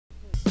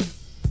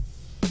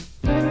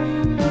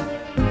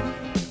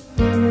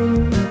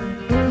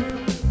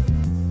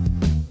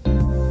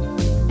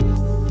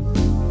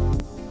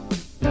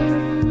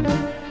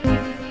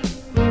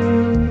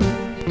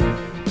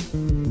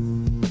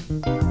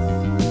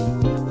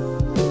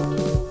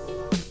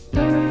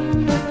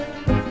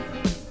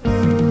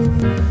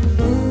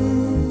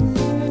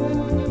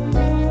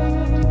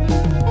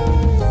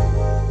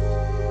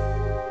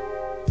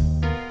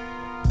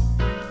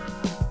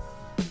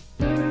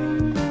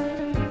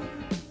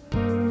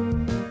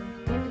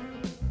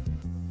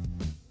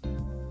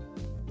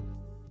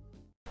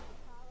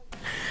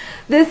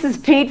This is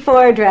Pete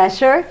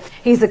Fordresher.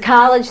 He's a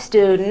college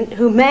student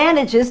who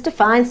manages to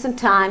find some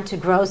time to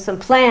grow some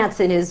plants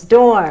in his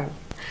dorm.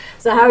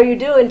 So how are you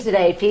doing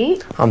today,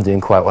 Pete? I'm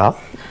doing quite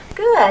well.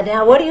 Good.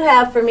 Now, what do you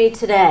have for me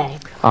today?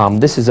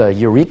 This is a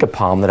Areca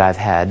palm that I've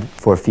had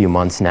for a few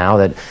months now.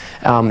 That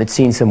it's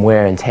seen some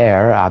wear and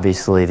tear.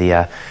 Obviously,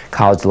 the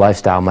college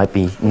lifestyle might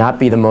not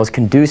be the most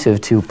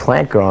conducive to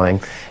plant growing,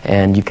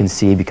 and you can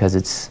see because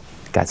it's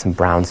got some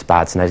brown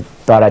spots. And I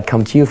thought I'd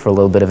come to you for a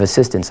little bit of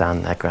assistance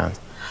on that ground.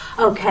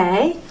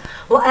 Okay.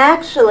 Well,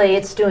 actually,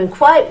 it's doing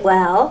quite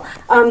well.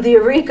 The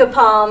Areca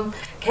palm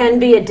can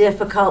be a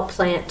difficult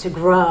plant to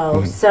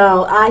grow,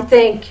 so I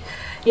think,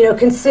 you know,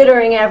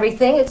 considering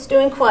everything, it's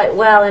doing quite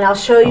well, and I'll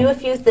show you a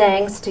few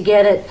things to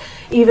get it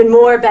even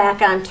more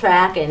back on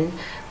track and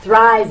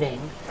thriving.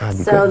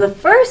 So the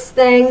first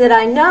thing that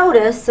I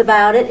notice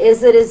about it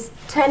is it is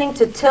tending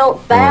to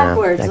tilt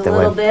backwards a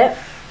little bit.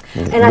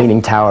 And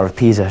Leaning Tower of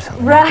Pisa.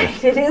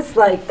 Right, it is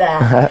like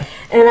that.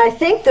 And I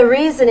think the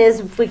reason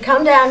is if we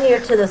come down here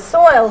to the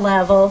soil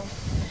level,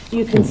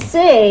 you can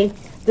see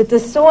that the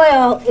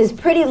soil is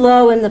pretty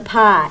low in the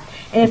pot.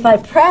 And if I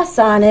press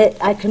on it,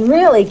 I can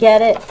really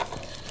get it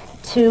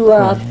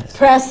to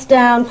press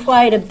down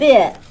quite a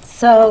bit.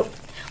 So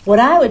what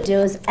I would do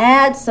is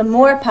add some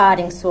more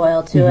potting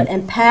soil to it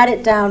and pat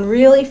it down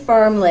really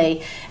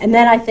firmly, and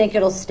then I think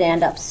it'll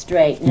stand up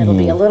straight and it'll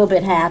be a little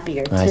bit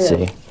happier too. I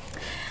see.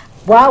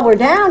 While we're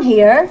down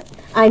here,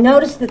 I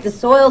notice that the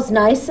soil's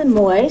nice and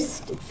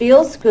moist. It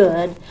feels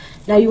good.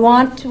 Now you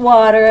want to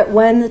water it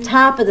when the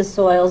top of the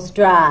soil's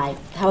dry,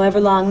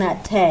 however long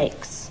that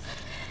takes.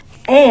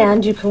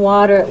 And you can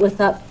water it with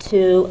up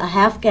to a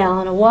half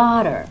gallon of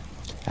water.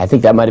 I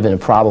think that might have been a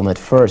problem at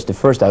first. At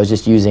first I was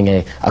just using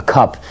a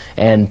cup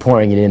and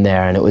pouring it in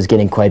there, and it was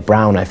getting quite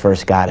brown when I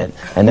first got it.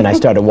 And then I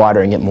started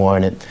watering it more,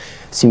 and it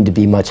seemed to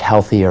be much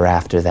healthier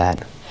after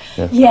that.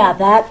 Yeah,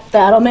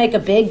 that'll make a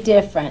big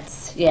difference.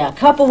 Yeah, a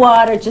cup of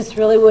water just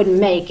really wouldn't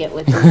make it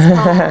with this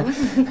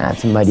palm.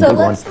 That's a mighty big one.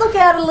 So let's look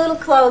at it a little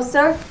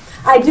closer.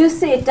 I do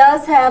see it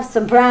does have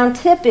some brown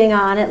tipping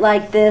on it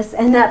like this,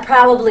 and that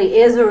probably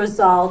is a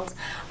result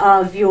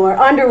of your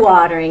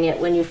underwatering it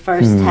when you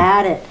first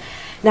had it.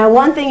 Now,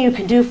 one thing you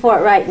can do for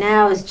it right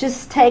now is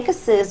just take a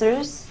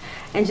scissors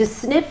and just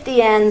snip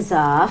the ends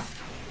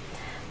off,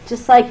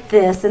 just like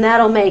this, and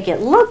that'll make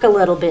it look a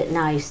little bit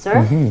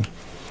nicer.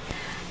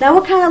 Now,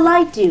 what kind of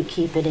light do you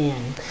keep it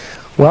in?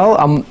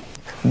 Well,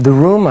 the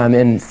room I'm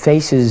in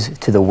faces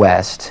to the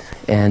west,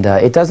 and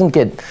it doesn't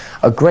get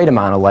a great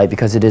amount of light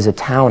because it is a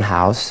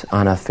townhouse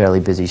on a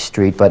fairly busy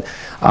street, but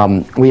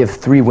we have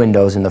 3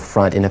 windows in the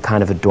front in a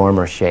kind of a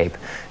dormer shape,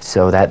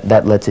 so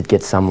that lets it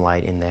get some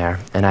light in there.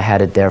 And I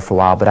had it there for a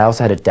while, but I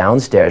also had it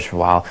downstairs for a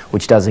while,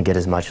 which doesn't get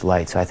as much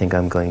light, so I think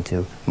I'm going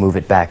to move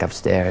it back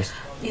upstairs.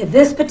 Yeah,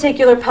 this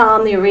particular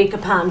palm, the Areca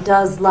palm,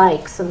 does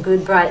like some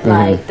good bright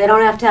light. They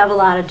don't have to have a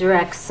lot of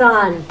direct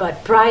sun,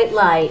 but bright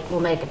light will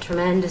make a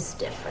tremendous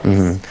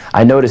difference.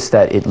 I noticed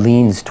that it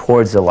leans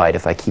towards the light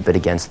if I keep it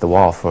against the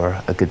wall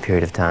for a good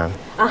period of time.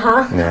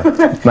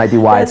 Yeah. Might be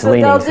why it's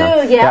leaning. That's what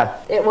they'll do, yeah.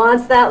 It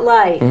wants that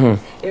light.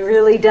 It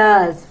really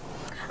does.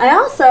 I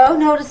also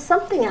noticed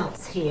something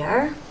else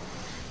here.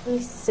 Let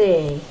me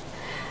see.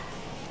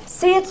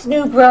 See its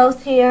new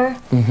growth here?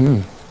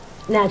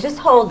 Now just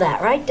hold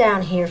that right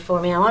down here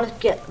for me. I want to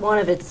get one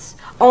of its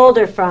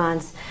older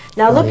fronds.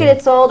 Now look at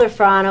its older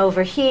frond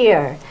over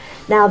here.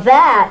 Now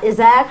that is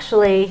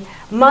actually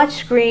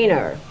much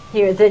greener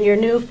here than your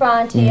new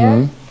frond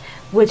here,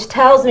 which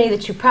tells me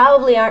that you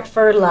probably aren't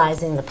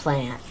fertilizing the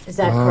plant. Is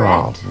that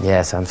correct?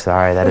 Yes, I'm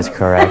sorry. That is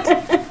correct.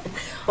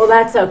 Well,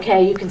 that's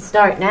okay. You can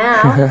start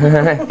now.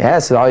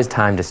 Yes, it's always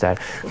time to start.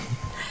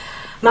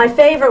 My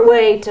favorite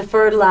way to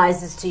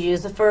fertilize is to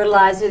use a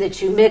fertilizer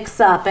that you mix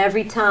up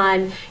every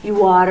time you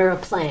water a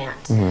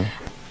plant.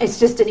 It's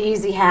just an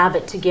easy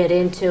habit to get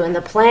into, and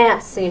the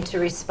plants seem to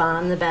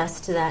respond the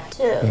best to that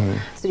too.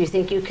 So you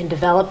think you can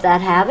develop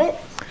that habit?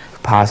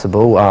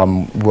 Possible.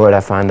 Would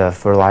I find a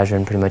fertilizer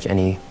in pretty much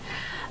any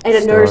at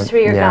a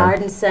nursery or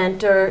garden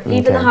center?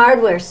 Even the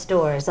hardware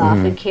stores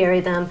often carry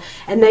them,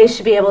 and they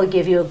should be able to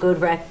give you a good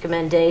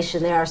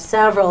recommendation. There are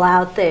several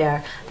out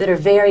there that are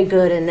very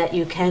good and that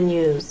you can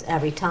use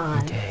every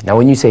time. Now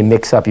when you say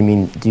mix up, you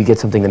mean do you get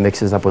something that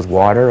mixes up with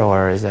water,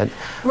 or is that?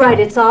 Right,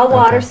 it's all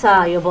water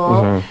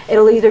soluble.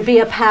 It'll either be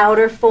a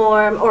powder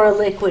form or a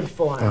liquid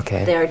form.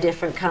 There are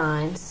different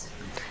kinds.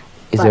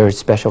 Is there a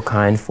special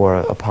kind for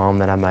a palm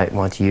that I might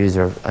want to use,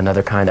 or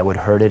another kind that would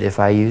hurt it if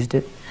I used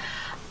it?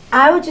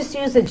 I would just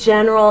use a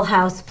general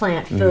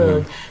houseplant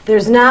food.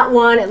 There's not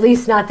one, at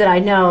least not that I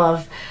know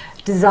of,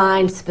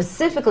 designed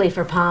specifically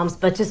for palms,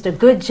 but just a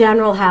good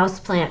general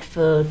houseplant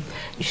food.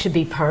 You should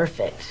be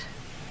perfect.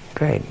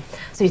 Great.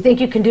 So you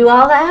think you can do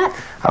all that?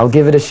 I'll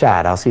give it a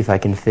shot. I'll see if I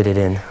can fit it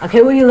in.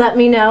 Okay, will you let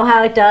me know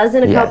how it does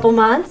in a couple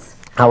months?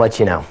 I'll let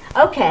you know.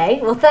 Okay,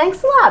 well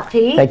thanks a lot,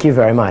 Pete. Thank you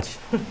very much.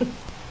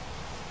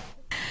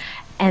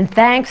 And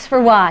thanks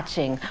for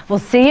watching. We'll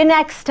see you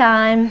next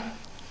time.